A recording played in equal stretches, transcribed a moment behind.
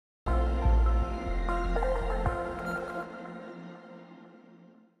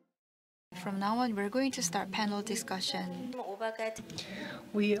From now on, we're going to start panel discussion.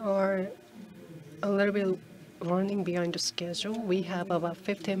 We are a little bit running behind the schedule. We have about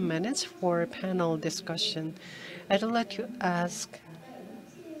 15 minutes for panel discussion. I'd like to ask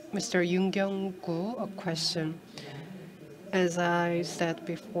Mr. Yoon Kyung-gu a question. As I said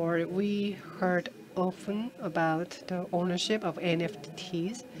before, we heard often about the ownership of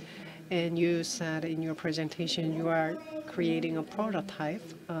NFTs, and you said in your presentation you are creating a prototype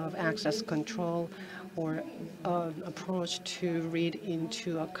of access control or an approach to read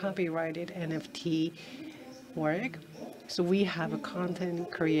into a copyrighted NFT work. So we have content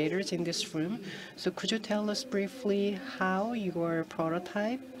creators in this room. So could you tell us briefly how your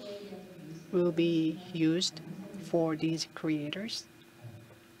prototype will be used for these creators?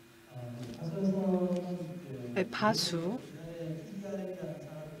 At Pasu,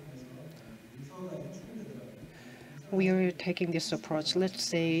 we are taking this approach. Let's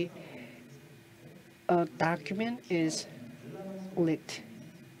say a document is leaked.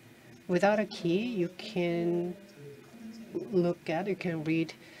 Without a key, you can you can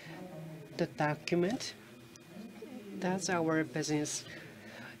read the document. That's our business.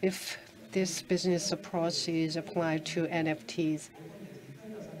 If this business approach is applied to NFTs,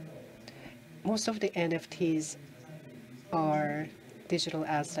 most of the NFTs are digital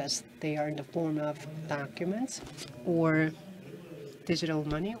assets. They are in the form of documents or digital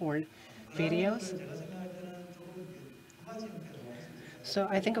money or videos. So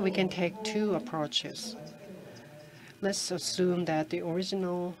I think we can take two approaches. Let's assume that the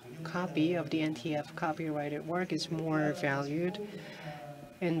original copy of the NTF copyrighted work is more valued.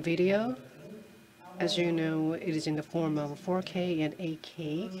 In video, as you know, it is in the form of 4K and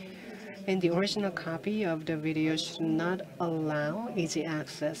 8K. And the original copy of the video should not allow easy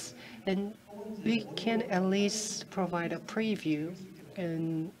access. And we can at least provide a preview,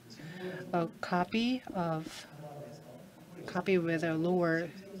 and a copy with a lower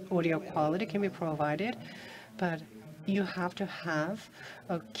audio quality can be provided, but you have to have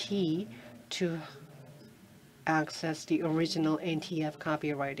a key to access the original NTF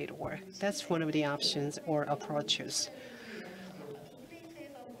copyrighted work. That's one of the options or approaches.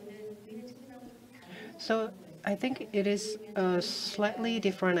 So I think it is a slightly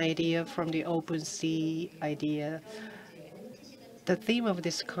different idea from the OpenSea idea. The theme of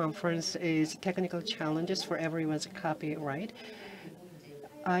this conference is technical challenges for everyone's copyright.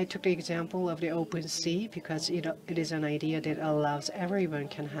 I took the example of the OpenSea because it is an idea that allows everyone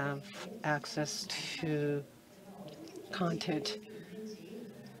can have access to content.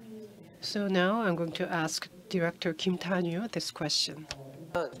 So now I'm going to ask Director Kim Tanyu this question.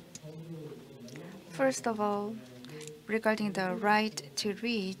 First of all, regarding the right to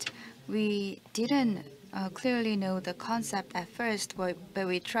read, we didn't clearly know the concept at first, but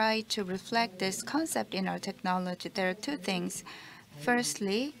we tried to reflect this concept in our technology. There are two things.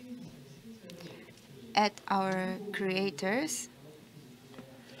 Firstly, at our creators,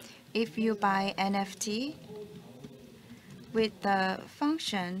 if you buy NFT with the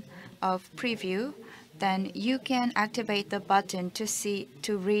function of preview, then you can activate the button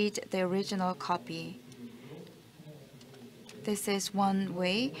to read the original copy. This is one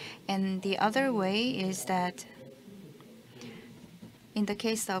way, and the other way is that in the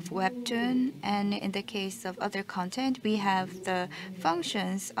case of Webtoon and in the case of other content, we have the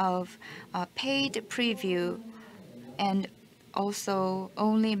functions of paid preview, and also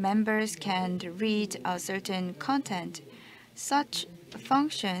only members can read a certain content. Such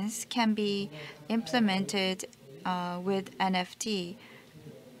functions can be implemented with NFT.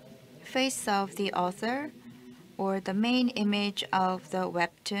 Face of the author or the main image of the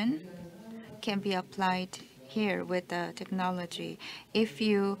webtoon can be applied here with the technology. If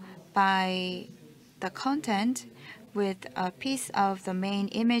you buy the content with a piece of the main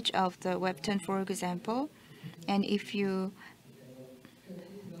image of the webtoon, for example, and if you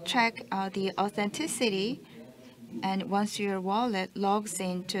check the authenticity, and once your wallet logs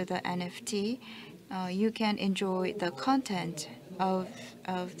into the NFT, you can enjoy the content of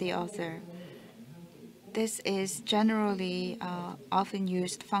the author. This is generally often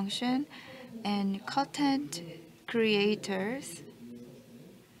used function, and content creators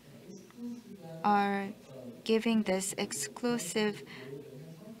are giving this exclusive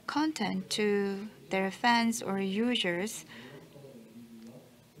content to their fans or users.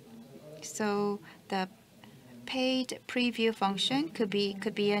 So the paid preview function could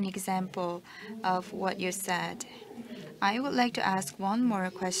be an example of what you said. I would like to ask one more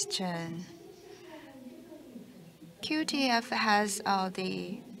question. QTF has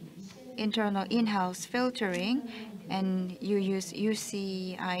the internal in-house filtering, and you use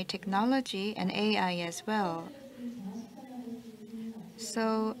UCI technology and AI as well.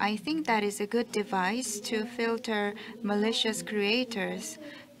 So I think that is a good device to filter malicious creators,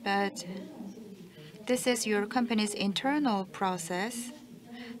 but this is your company's internal process,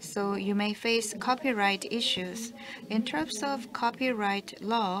 so you may face copyright issues. In terms of copyright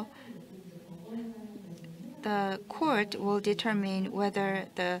law, the court will determine whether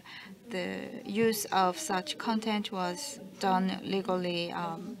the use of such content was done legally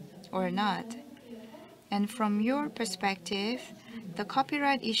or not. And from your perspective, the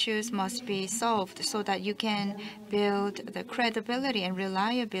copyright issues must be solved so that you can build the credibility and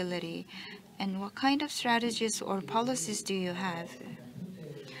reliability. And what kind of strategies or policies do you have?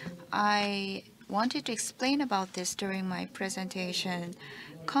 I wanted to explain about this during my presentation.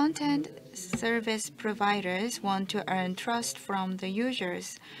 Content service providers want to earn trust from the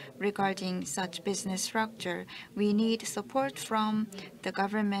users regarding such business structure. We need support from the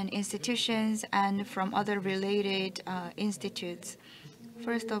government institutions and from other related institutes.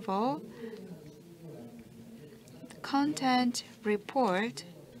 First of all, the content report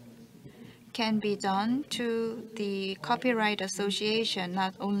can be done to the Copyright Association,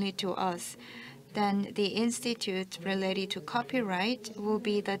 not only to us. Then the institute related to copyright will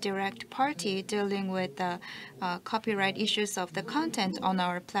be the direct party dealing with the copyright issues of the content on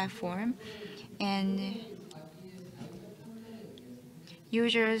our platform. And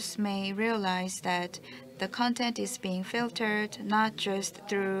users may realize that the content is being filtered not just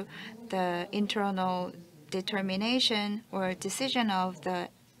through the internal determination or decision of the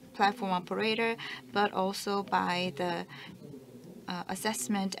platform operator, but also by the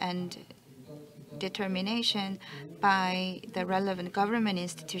assessment and determination by the relevant government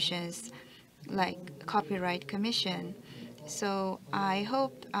institutions like Copyright Commission. So I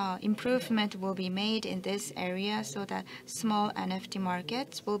hope improvement will be made in this area so that small NFT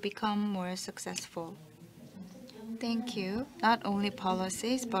markets will become more successful. Thank you. Not only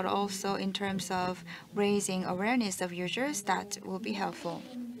policies, but also in terms of raising awareness of users, that will be helpful.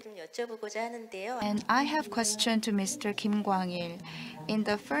 And I have a question to Mr. Kim Kwang-il. In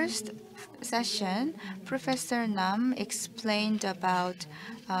the first session, Professor Nam explained about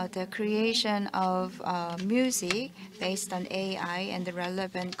the creation of music based on AI and the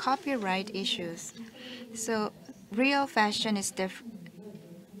relevant copyright issues. So real fashion is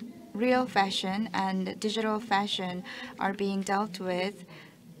real fashion and digital fashion are being dealt with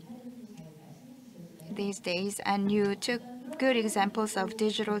these days, and you took good examples of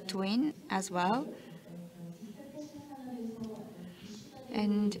digital twin as well.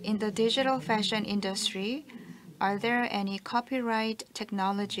 And in the digital fashion industry, are there any copyright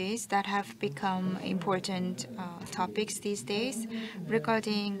technologies that have become important topics these days?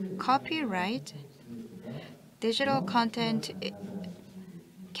 Regarding copyright, digital content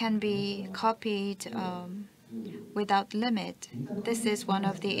can be copied without limit. This is one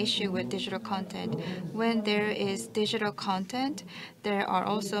of the issues with digital content. When there is digital content, there are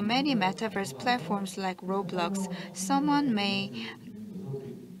also many metaverse platforms like Roblox. Someone may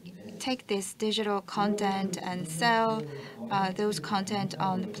take this digital content and sell those content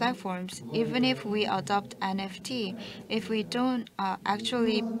on the platforms. Even if we adopt NFT, if we don't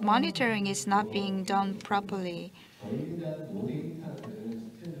actually monitoring is not being done properly.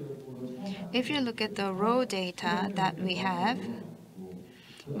 If you look at the raw data that we have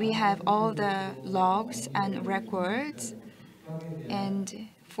all the logs and records, and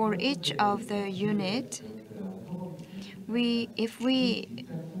for each of the unit, if we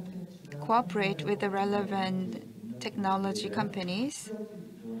cooperate with the relevant technology companies,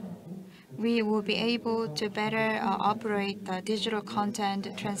 we will be able to better operate the digital content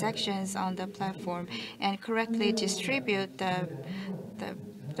transactions on the platform and correctly distribute the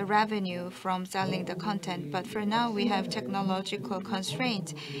revenue from selling the content. But for now, we have technological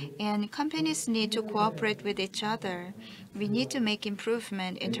constraints, and companies need to cooperate with each other. We need to make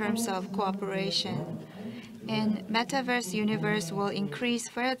improvement in terms of cooperation. And metaverse universe will increase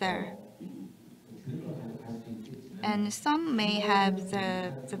further. And some may have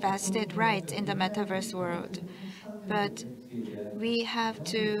the vested rights in the metaverse world, but we have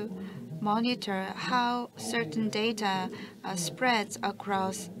to monitor how certain data spreads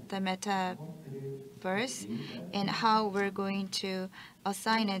across the metaverse and how we're going to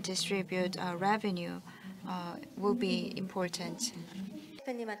assign and distribute revenue will be important.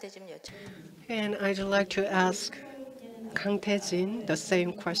 And I'd like to ask Kang Tae-jin the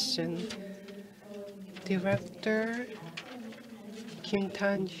same question. Director Kim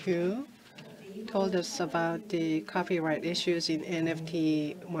Tan-hyu told us about the copyright issues in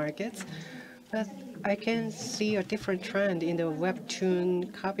NFT markets, But I can see a different trend in the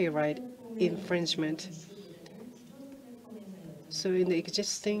webtoon copyright infringement. So in the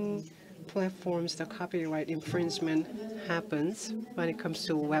existing platforms, the copyright infringement happens when it comes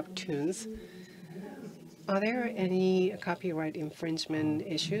to webtoons. Are there any copyright infringement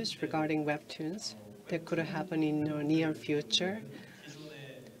issues regarding webtoons that could happen in the near future?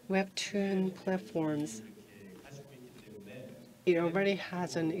 Webtoon platforms, it already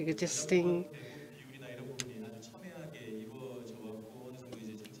has an existing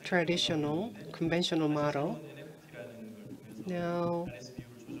traditional, conventional model. Now,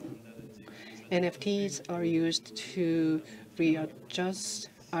 NFTs are used to readjust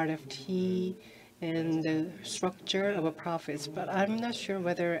RFT and the structure of a profits, but I'm not sure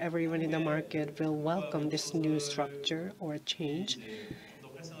whether everyone in the market will welcome this new structure or change.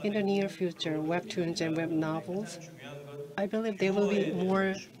 In the near future, webtoons and web novels, I believe they will be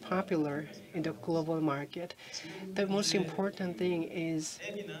more popular in the global market. The most important thing is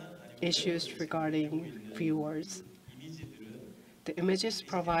issues regarding viewers. The images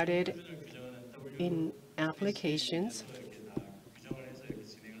provided in applications,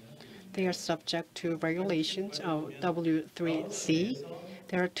 they are subject to regulations of W3C.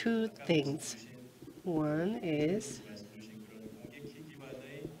 There are two things. One is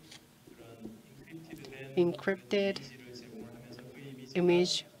encrypted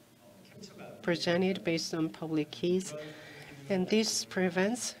image presented based on public keys, and this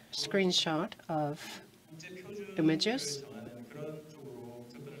prevents screenshot of images.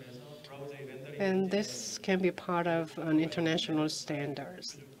 And this can be part of an international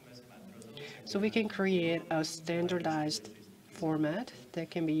standards. So we can create a standardized format that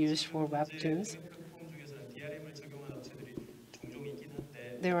can be used for webtoons.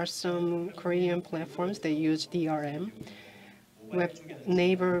 There are some Korean platforms that use DRM.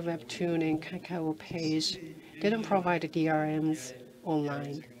 Naver, Webtoon, and Kakao Page didn't provide DRMs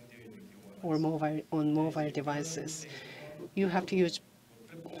online or on mobile devices. You have to use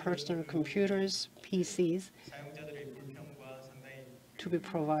personal computers, PCs, to be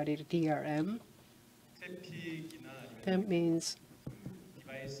provided DRM. That means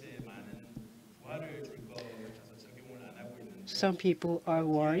some people are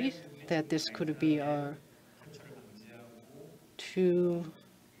worried that this could be too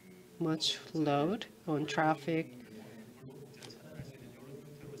much load on traffic.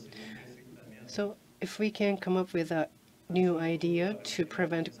 So if we can come up with a new idea to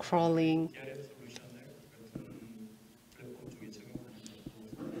prevent crawling,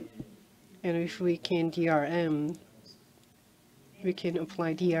 and if we can we can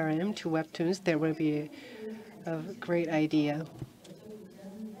apply DRM to webtoons, that will be a great idea.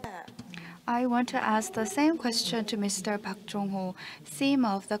 I want to ask the same question to Mr. Park Jong-ho. Theme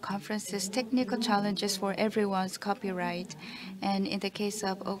of the conference is technical challenges for everyone's copyright. And in the case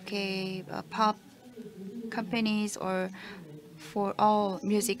of pop companies or for all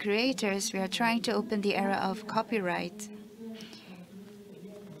music creators, we are trying to open the era of copyright.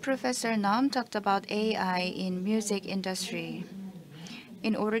 Professor Nam talked about AI in music industry.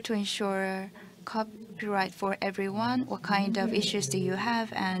 In order to ensure copyright for everyone, what kind of issues do you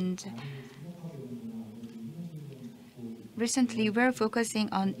have? And recently, we're focusing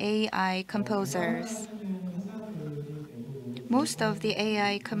on AI composers. Most of the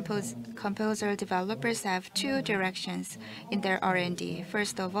AI composer developers have two directions in their R&D.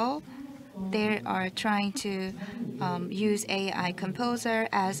 First of all, they are trying to use AI composer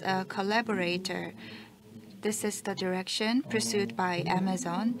as a collaborator. This is the direction pursued by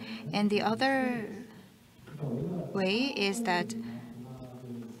Amazon. And the other way is that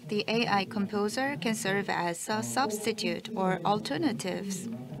the AI composer can serve as a substitute or alternatives.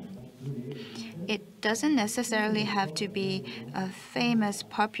 It doesn't necessarily have to be a famous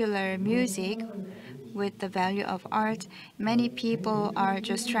popular music with the value of art. Many people are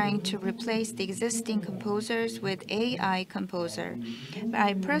just trying to replace the existing composers with AI composer. But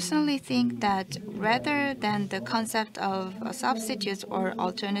I personally think that rather than the concept of substitutes or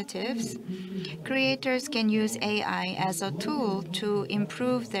alternatives, creators can use AI as a tool to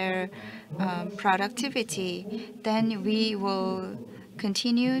improve their productivity. Then we will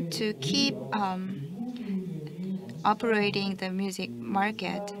continue to keep operating the music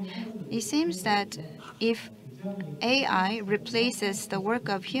market. It seems that if AI replaces the work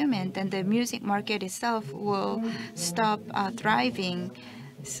of human, then the music market itself will stop thriving.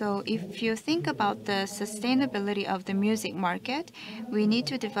 So if you think about the sustainability of the music market, we need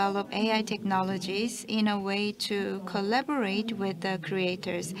to develop AI technologies in a way to collaborate with the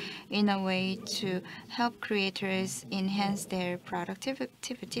creators, in a way to help creators enhance their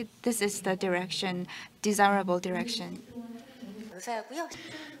productivity. This is the direction, desirable direction. 감사하고요.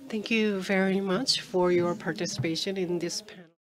 Thank you very much for your participation in this panel.